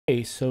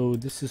Okay, so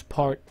this is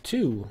part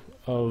 2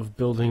 of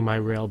building my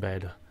rail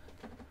bed.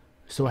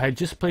 So I had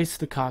just placed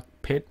the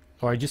cockpit,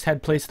 or I just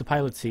had placed the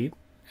pilot seat,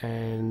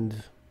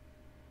 and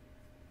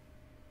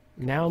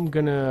now I'm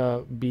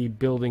gonna be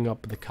building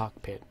up the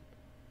cockpit.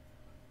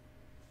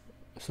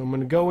 So I'm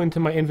gonna go into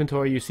my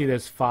inventory. You see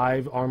there's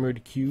 5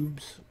 armored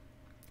cubes.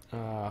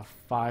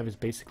 5 is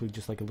basically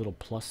just like a little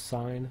plus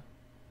sign.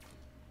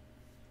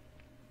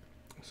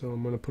 So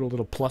I'm gonna put a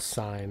little plus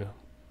sign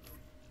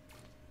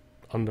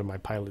under my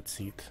pilot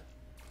seat.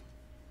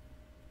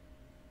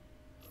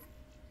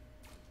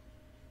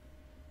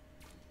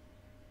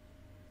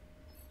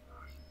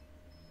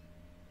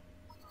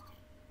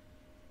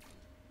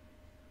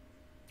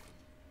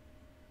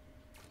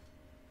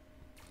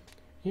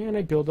 Yeah, and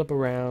I build up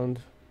around.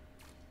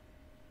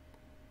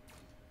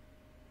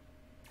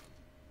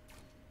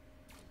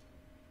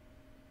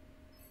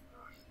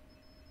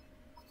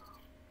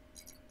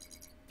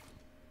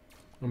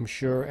 I'm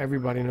sure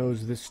everybody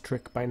knows this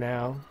trick by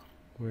now,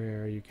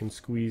 where you can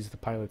squeeze the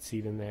pilot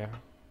seat in there.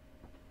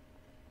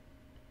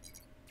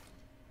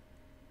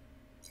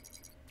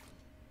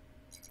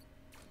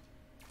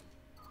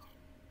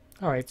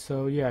 Alright,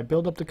 so yeah, I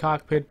build up the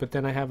cockpit, but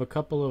then I have a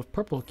couple of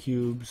purple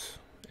cubes,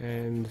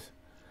 and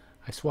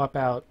I swap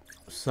out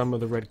some of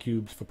the red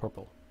cubes for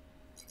purple.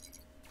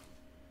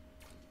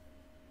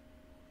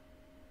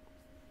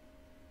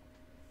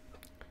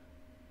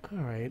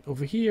 Alright,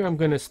 over here I'm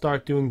going to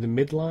start doing the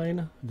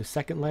midline, the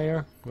second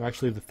layer, or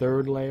actually the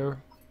third layer.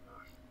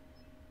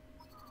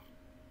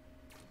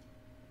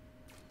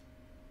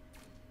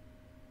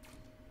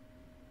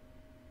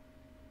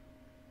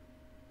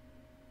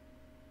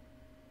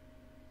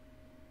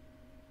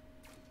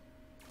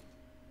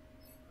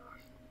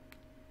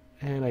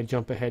 And I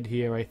jump ahead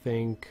here, I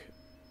think,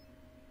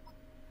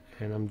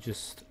 and I'm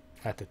just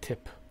at the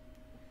tip.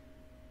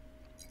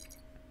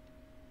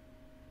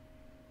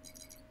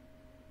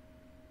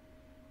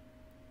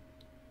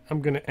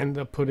 I'm going to end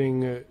up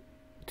putting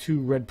 2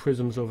 red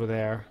prisms over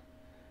there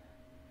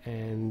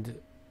and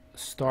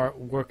start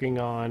working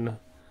on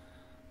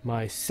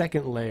my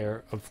second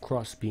layer of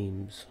cross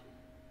beams.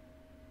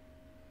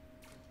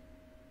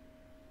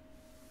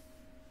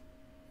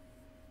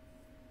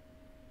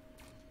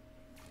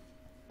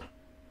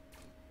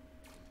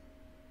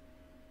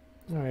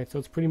 Alright, so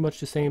it's pretty much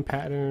the same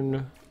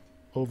pattern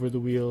over the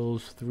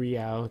wheels, 3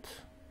 out.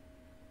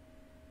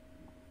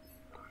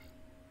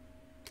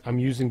 I'm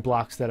using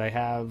blocks that I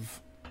have.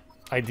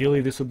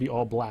 Ideally this would be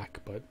all black,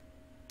 but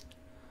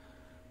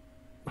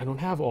I don't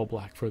have all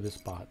black for this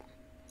bot.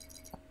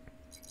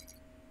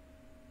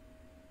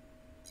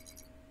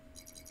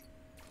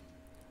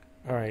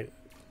 Alright,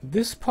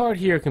 this part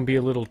here can be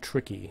a little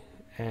tricky,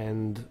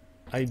 and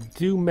I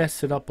do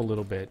mess it up a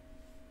little bit.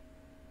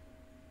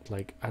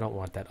 Like, I don't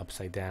want that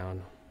upside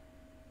down.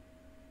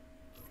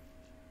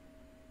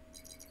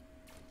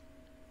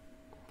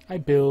 I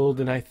build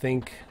and I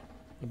think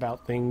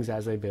about things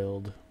as I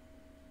build.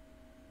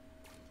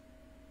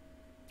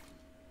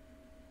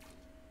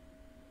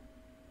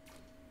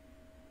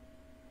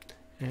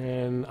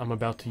 And I'm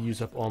about to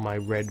use up all my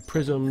red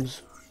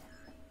prisms.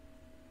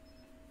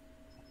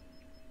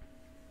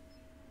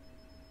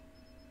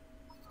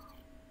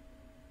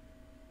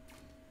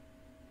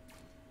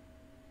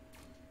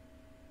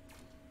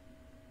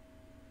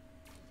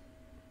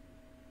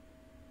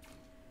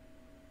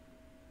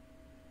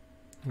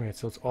 Alright,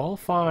 so it's all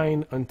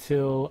fine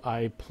until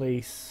I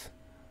place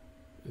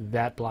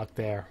that block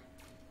there.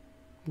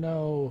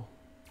 No.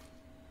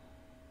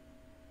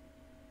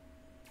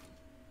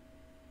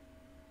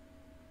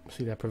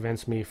 See, that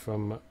prevents me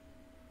from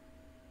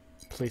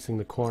placing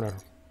the corner.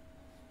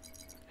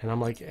 And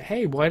I'm like,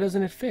 hey, why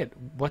doesn't it fit?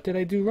 What did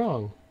I do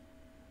wrong?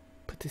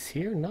 Put this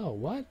here? No,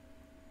 what?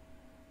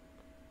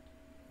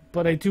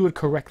 But I do it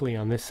correctly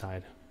on this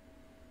side.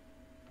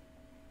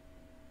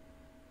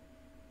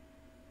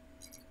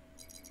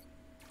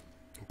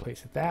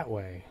 Place it that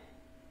way,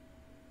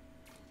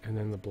 and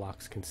then the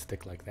blocks can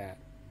stick like that.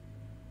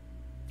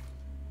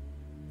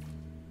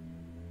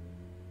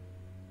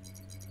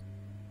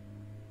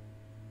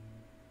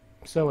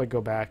 So I go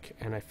back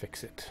and I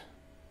fix it,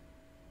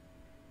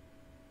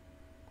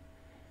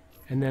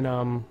 and then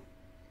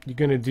you're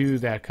gonna do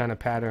that kind of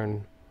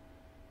pattern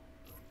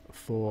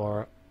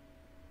for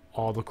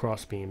all the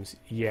cross beams.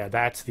 Yeah,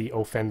 that's the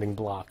offending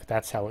block.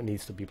 That's how it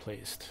needs to be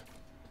placed.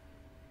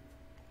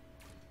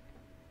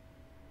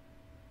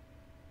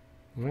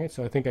 Alright,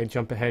 so I think I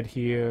jump ahead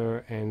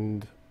here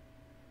and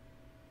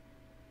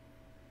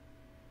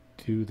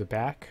do the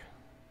back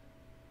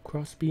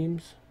cross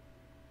beams,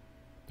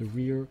 the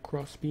rear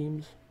cross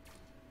beams.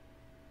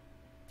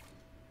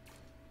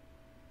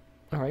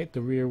 Alright,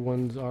 the rear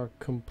ones are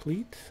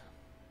complete.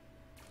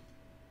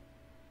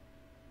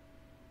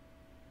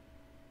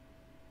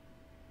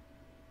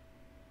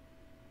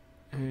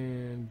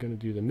 And gonna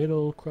do the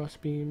middle cross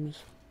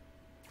beams.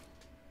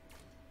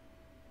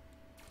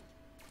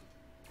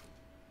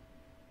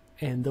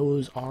 And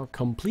those are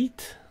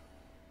complete.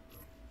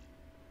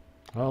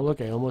 Oh,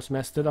 look, I almost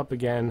messed it up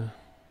again.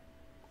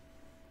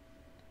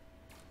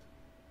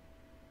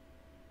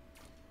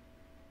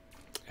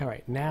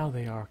 Alright, now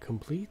they are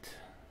complete.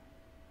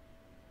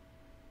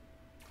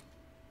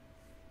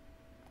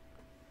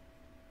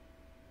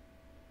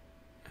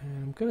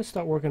 And I'm going to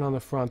start working on the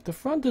front. The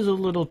front is a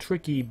little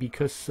tricky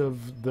because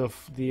of the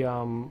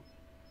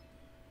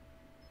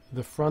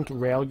front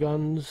rail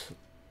guns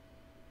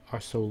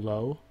are so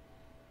low.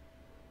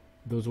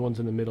 Those ones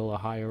in the middle are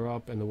higher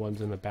up, and the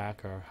ones in the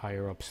back are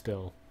higher up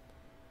still.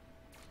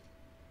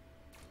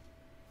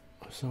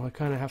 So I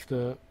kind of have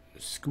to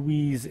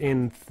squeeze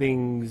in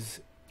things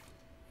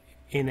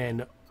in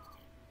an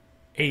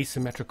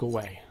asymmetrical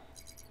way.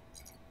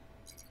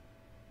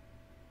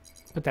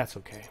 But that's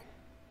okay.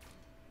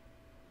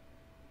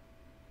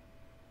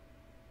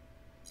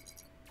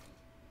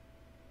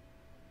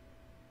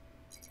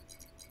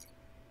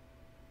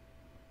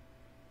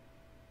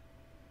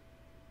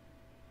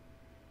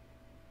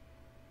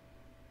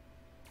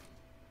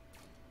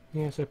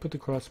 Yes, I put the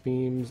cross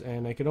beams,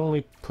 and I could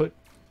only put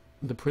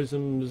the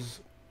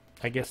prisms,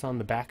 I guess, on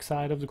the back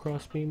side of the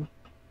cross beam.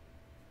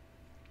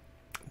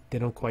 They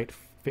don't quite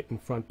fit in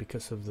front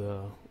because of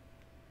the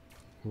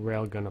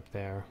railgun up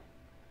there.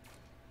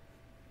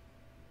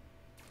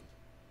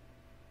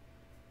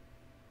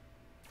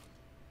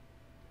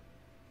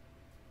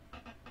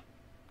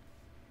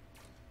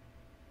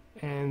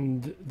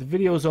 And the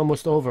video is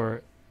almost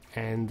over,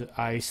 and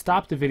I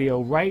stopped the video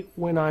right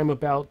when I'm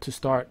about to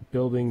start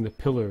building the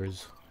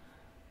pillars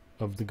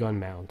of the gun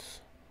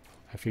mounts.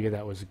 I figured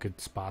that was a good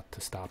spot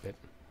to stop it.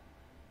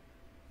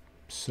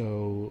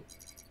 So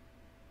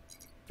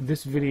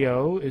this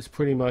video is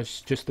pretty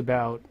much just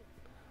about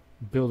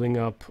building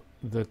up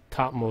the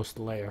topmost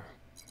layer.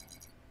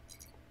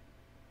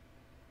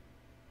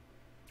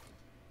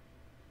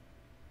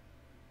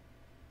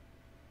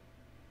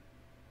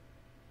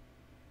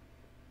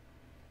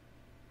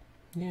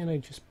 And I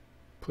just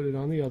put it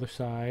on the other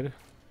side.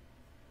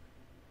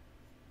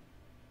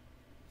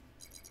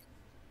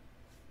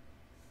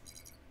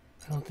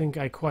 I don't think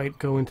I quite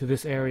go into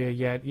this area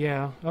yet.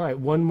 Yeah, alright,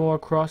 one more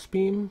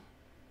crossbeam.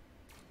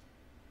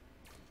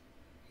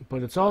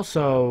 But it's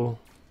also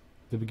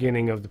the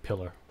beginning of the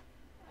pillar.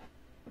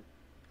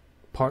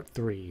 Part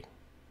 3.